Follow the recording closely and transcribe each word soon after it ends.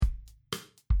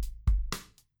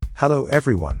Hello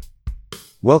everyone.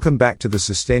 Welcome back to the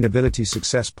Sustainability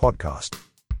Success Podcast.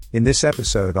 In this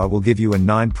episode I will give you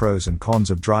 9 pros and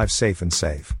cons of Drive Safe and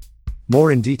Save.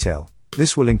 More in detail,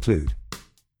 this will include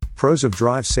pros of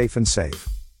Drive Safe and Save.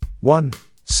 1.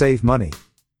 Save money.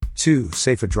 2.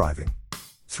 Safer driving.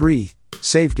 3.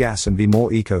 Save gas and be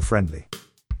more eco-friendly.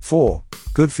 4.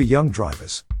 Good for young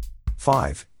drivers.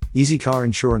 5. Easy car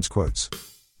insurance quotes.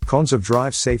 Cons of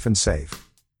Drive Safe and Save.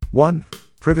 1.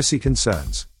 Privacy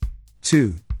concerns.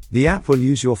 2. The app will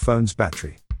use your phone's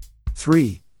battery.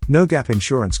 3. No gap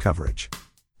insurance coverage.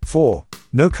 4.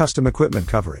 No custom equipment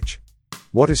coverage.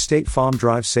 What is State Farm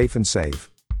Drive Safe and Save?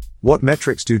 What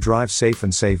metrics do Drive Safe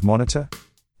and Save monitor?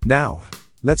 Now,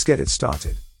 let's get it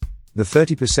started. The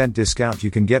 30% discount you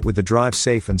can get with the Drive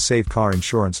Safe and Save car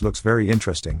insurance looks very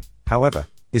interesting. However,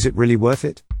 is it really worth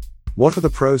it? What are the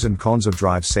pros and cons of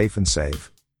Drive Safe and Save?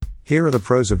 Here are the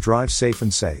pros of Drive Safe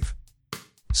and Save.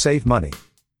 Save money.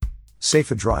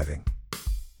 Safer driving.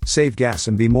 Save gas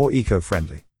and be more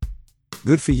eco-friendly.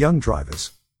 Good for young drivers.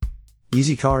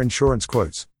 Easy car insurance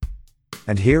quotes.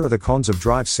 And here are the cons of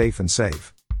Drive Safe and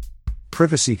Save.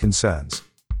 Privacy concerns.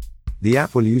 The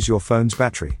app will use your phone's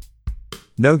battery.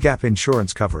 No gap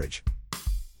insurance coverage.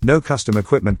 No custom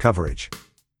equipment coverage.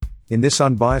 In this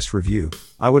unbiased review,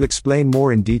 I will explain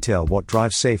more in detail what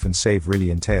Drive Safe and Save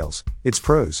really entails, its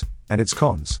pros, and its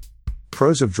cons.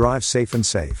 Pros of Drive Safe and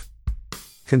Save.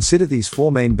 Consider these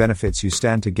 4 main benefits you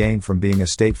stand to gain from being a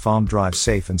State Farm Drive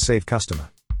Safe and Save customer.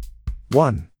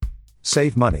 1.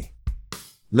 Save money.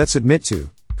 Let's admit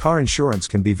car insurance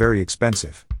can be very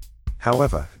expensive.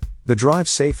 However, the Drive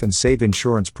Safe and Save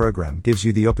insurance program gives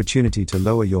you the opportunity to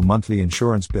lower your monthly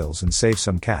insurance bills and save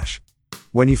some cash.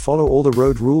 When you follow all the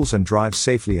road rules and drive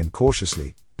safely and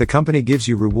cautiously, the company gives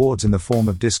you rewards in the form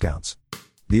of discounts.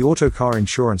 The auto car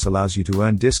insurance allows you to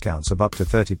earn discounts of up to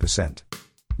 30%.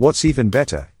 What's even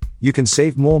better, you can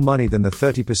save more money than the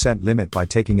 30% limit by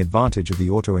taking advantage of the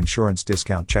auto insurance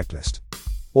discount checklist.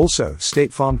 Also,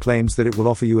 State Farm claims that it will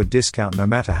offer you a discount no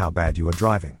matter how bad you are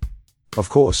driving. Of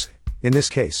course, in this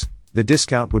case, the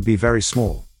discount would be very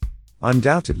small.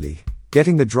 Undoubtedly,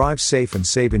 getting the Drive Safe and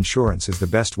Save insurance is the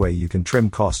best way you can trim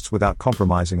costs without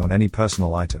compromising on any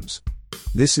personal items.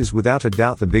 This is without a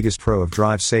doubt the biggest pro of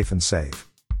Drive Safe and Save.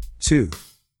 2.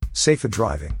 Safer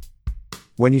driving.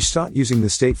 When you start using the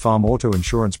State Farm Auto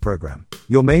Insurance Program,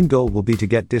 your main goal will be to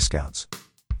get discounts.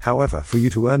 However, for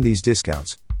you to earn these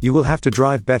discounts, you will have to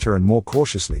drive better and more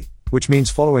cautiously, which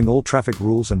means following all traffic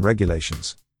rules and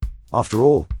regulations. After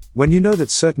all, when you know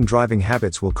that certain driving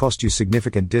habits will cost you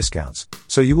significant discounts,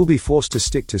 so you will be forced to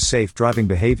stick to safe driving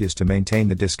behaviors to maintain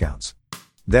the discounts.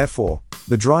 Therefore,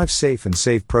 the Drive Safe and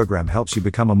Save program helps you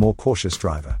become a more cautious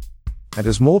driver. And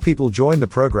as more people join the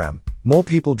program, more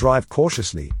people drive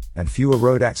cautiously, and fewer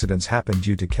road accidents happen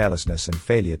due to carelessness and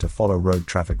failure to follow road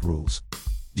traffic rules.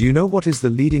 Do you know what is the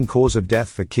leading cause of death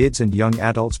for kids and young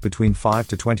adults between 5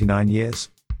 to 29 years?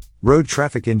 Road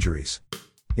traffic injuries.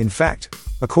 In fact,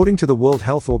 according to the World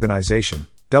Health Organization,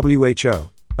 WHO,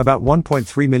 about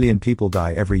 1.3 million people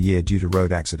die every year due to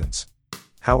road accidents.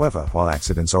 However, while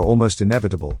accidents are almost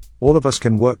inevitable, all of us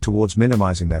can work towards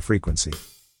minimizing their frequency.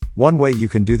 One way you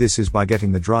can do this is by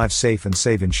getting the Drive Safe and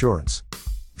Save insurance.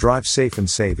 Drive Safe and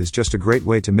Save is just a great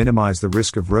way to minimize the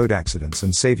risk of road accidents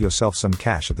and save yourself some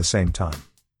cash at the same time.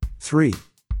 3.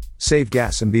 Save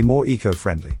gas and be more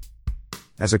eco-friendly.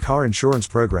 As a car insurance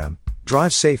program,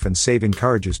 Drive Safe and Save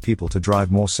encourages people to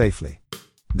drive more safely.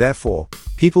 Therefore,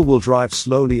 people will drive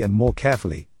slowly and more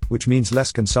carefully, which means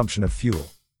less consumption of fuel.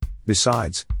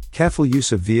 Besides, careful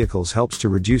use of vehicles helps to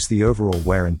reduce the overall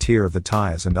wear and tear of the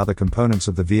tires and other components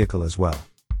of the vehicle as well.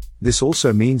 This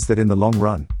also means that in the long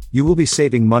run, you will be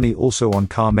saving money also on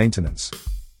car maintenance.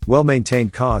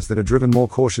 Well-maintained cars that are driven more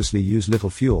cautiously use little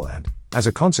fuel and, as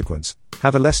a consequence,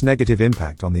 have a less negative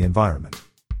impact on the environment.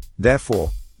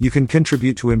 Therefore, you can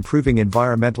contribute to improving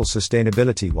environmental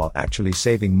sustainability while actually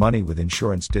saving money with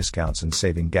insurance discounts and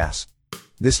saving gas.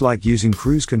 This, like using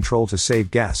cruise control to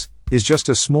save gas, is just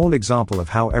a small example of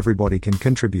how everybody can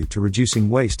contribute to reducing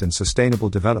waste and sustainable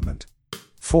development.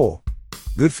 4.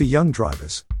 Good for young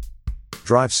drivers.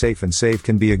 Drive Safe and Save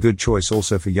can be a good choice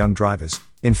also for young drivers.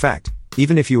 In fact,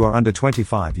 even if you are under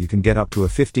 25, you can get up to a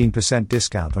 15%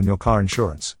 discount on your car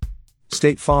insurance.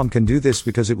 State Farm can do this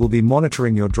because it will be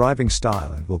monitoring your driving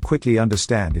style and will quickly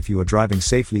understand if you are driving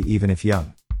safely even if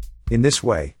young. In this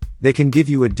way, they can give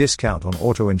you a discount on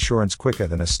auto insurance quicker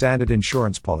than a standard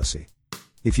insurance policy.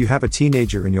 If you have a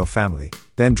teenager in your family,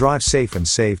 then Drive Safe and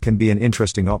Save can be an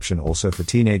interesting option also for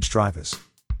teenage drivers.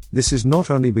 This is not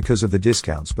only because of the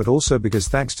discounts but also because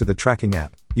thanks to the tracking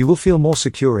app, you will feel more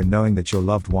secure in knowing that your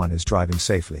loved one is driving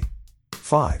safely.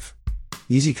 5.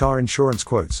 Easy car insurance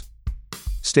quotes.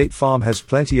 State Farm has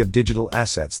plenty of digital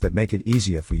assets that make it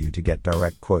easier for you to get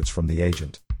direct quotes from the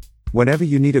agent. Whenever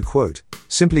you need a quote,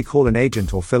 simply call an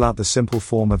agent or fill out the simple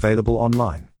form available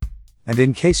online. And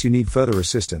in case you need further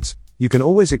assistance, you can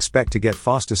always expect to get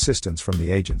fast assistance from the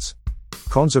agents.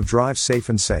 Cons of Drive Safe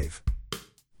and Save.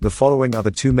 The following are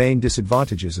the two main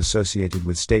disadvantages associated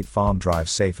with State Farm Drive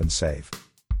Safe and Save.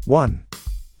 1.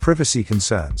 Privacy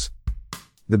concerns.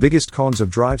 The biggest cons of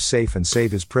Drive Safe and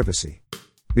Save is privacy.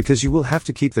 Because you will have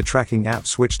to keep the tracking app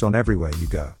switched on everywhere you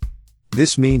go.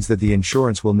 This means that the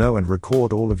insurance will know and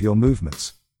record all of your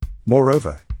movements.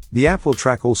 Moreover, the app will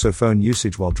track also phone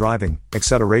usage while driving,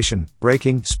 acceleration,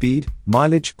 braking, speed,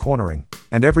 mileage, cornering,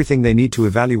 and everything they need to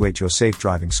evaluate your safe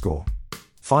driving score.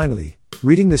 Finally,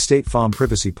 reading the State Farm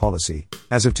privacy policy,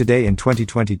 as of today in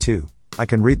 2022, I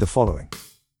can read the following.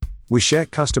 We share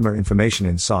customer information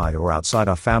inside or outside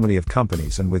our family of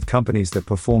companies and with companies that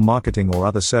perform marketing or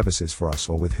other services for us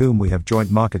or with whom we have joint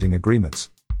marketing agreements.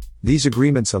 These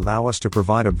agreements allow us to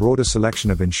provide a broader selection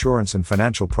of insurance and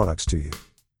financial products to you.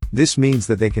 This means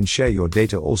that they can share your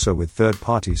data also with third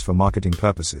parties for marketing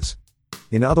purposes.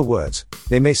 In other words,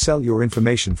 they may sell your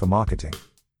information for marketing.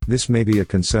 This may be a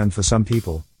concern for some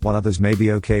people, while others may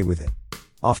be okay with it.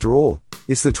 After all,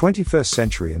 it's the 21st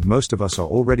century and most of us are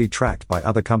already tracked by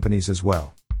other companies as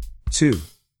well. 2.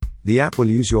 The app will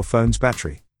use your phone's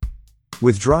battery.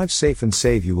 With Drive Safe and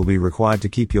Save you will be required to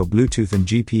keep your Bluetooth and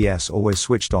GPS always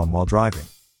switched on while driving.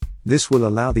 This will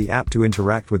allow the app to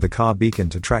interact with the car beacon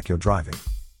to track your driving.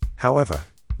 However,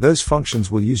 those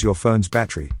functions will use your phone's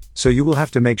battery, so you will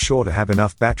have to make sure to have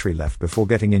enough battery left before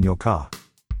getting in your car.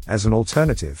 As an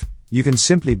alternative, you can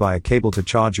simply buy a cable to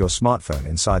charge your smartphone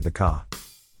inside the car.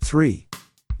 3.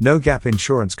 No gap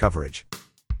insurance coverage.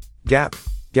 GAP,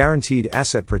 Guaranteed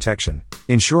Asset Protection,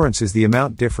 insurance is the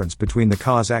amount difference between the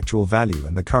car's actual value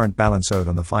and the current balance owed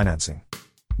on the financing.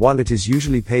 While it is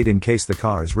usually paid in case the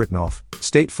car is written off,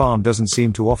 State Farm doesn't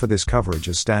seem to offer this coverage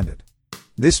as standard.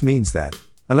 This means that,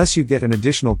 unless you get an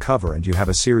additional cover and you have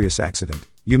a serious accident,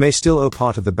 you may still owe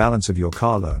part of the balance of your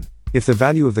car loan, if the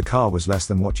value of the car was less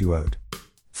than what you owed.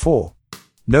 4.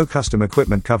 No custom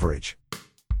equipment coverage.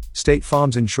 State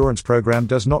Farm's insurance program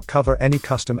does not cover any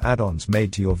custom add-ons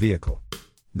made to your vehicle.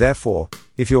 Therefore,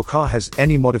 if your car has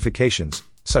any modifications,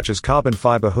 such as carbon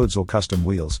fiber hoods or custom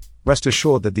wheels, rest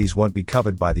assured that these won't be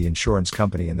covered by the insurance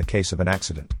company in the case of an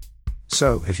accident.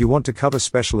 So, if you want to cover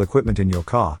special equipment in your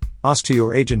car, ask to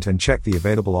your agent and check the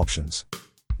available options.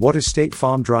 What is State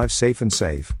Farm Drive Safe and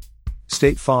Save?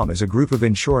 State Farm is a group of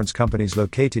insurance companies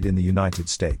located in the United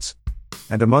States.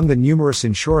 And among the numerous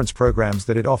insurance programs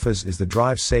that it offers is the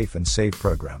Drive Safe and Save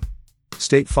program.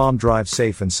 State Farm Drive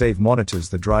Safe and Save monitors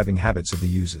the driving habits of the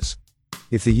users.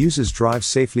 If the users drive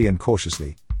safely and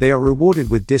cautiously, they are rewarded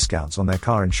with discounts on their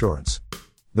car insurance.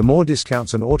 The more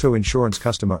discounts an auto insurance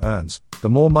customer earns, the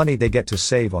more money they get to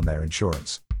save on their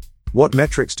insurance. What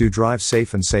metrics do Drive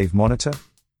Safe and Save monitor?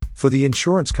 For the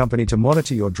insurance company to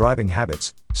monitor your driving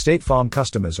habits, State Farm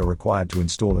customers are required to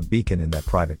install a beacon in their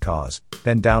private cars,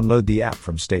 then download the app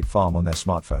from State Farm on their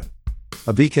smartphone.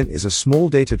 A beacon is a small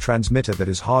data transmitter that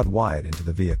is hardwired into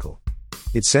the vehicle.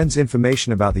 It sends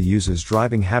information about the user's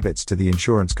driving habits to the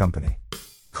insurance company.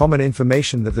 Common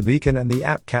information that the beacon and the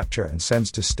app capture and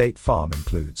sends to State Farm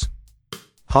includes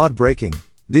hard braking.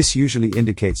 This usually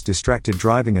indicates distracted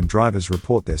driving and drivers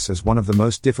report this as one of the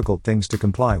most difficult things to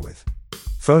comply with.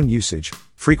 Phone usage.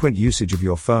 Frequent usage of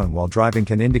your phone while driving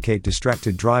can indicate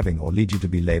distracted driving or lead you to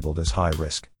be labeled as high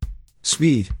risk.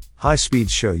 Speed. High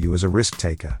speeds show you as a risk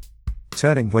taker.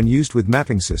 Turning. When used with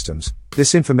mapping systems,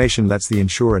 this information lets the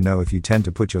insurer know if you tend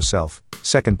to put yourself,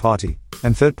 second-party,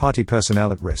 and third-party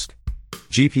personnel at risk.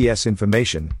 GPS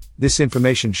information. This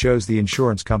information shows the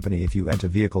insurance company if you enter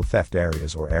vehicle theft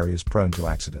areas or areas prone to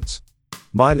accidents.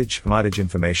 Mileage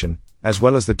information, as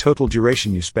well as the total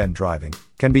duration you spend driving,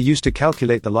 can be used to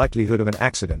calculate the likelihood of an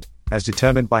accident, as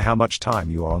determined by how much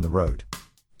time you are on the road.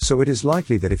 So it is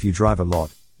likely that if you drive a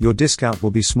lot, your discount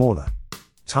will be smaller.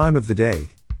 Time of the day.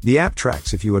 The app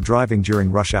tracks if you are driving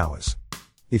during rush hours.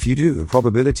 If you do, the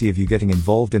probability of you getting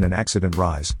involved in an accident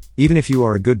rise, even if you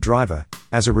are a good driver.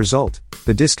 As a result,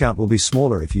 the discount will be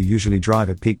smaller if you usually drive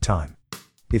at peak time.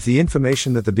 If the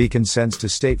information that the beacon sends to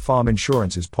State Farm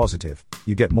Insurance is positive,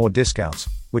 you get more discounts,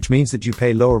 which means that you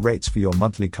pay lower rates for your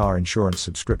monthly car insurance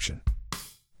subscription.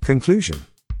 Conclusion.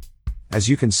 As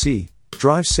you can see,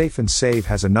 Drive Safe and Save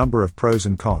has a number of pros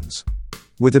and cons.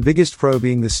 With the biggest pro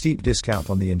being the steep discount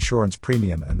on the insurance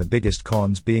premium and the biggest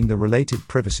cons being the related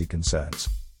privacy concerns.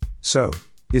 So,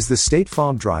 is the State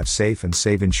Farm Drive Safe and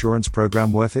Save insurance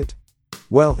program worth it?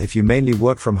 Well, if you mainly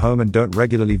work from home and don't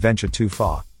regularly venture too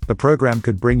far, the program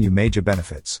could bring you major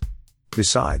benefits.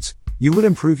 Besides, you will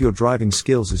improve your driving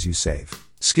skills as you save,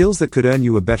 skills that could earn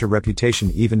you a better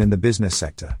reputation even in the business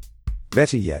sector.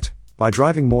 Better yet, by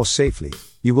driving more safely,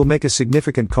 you will make a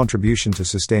significant contribution to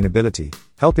sustainability,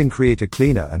 helping create a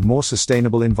cleaner and more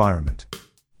sustainable environment.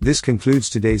 This concludes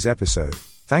today's episode.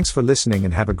 Thanks for listening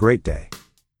and have a great day.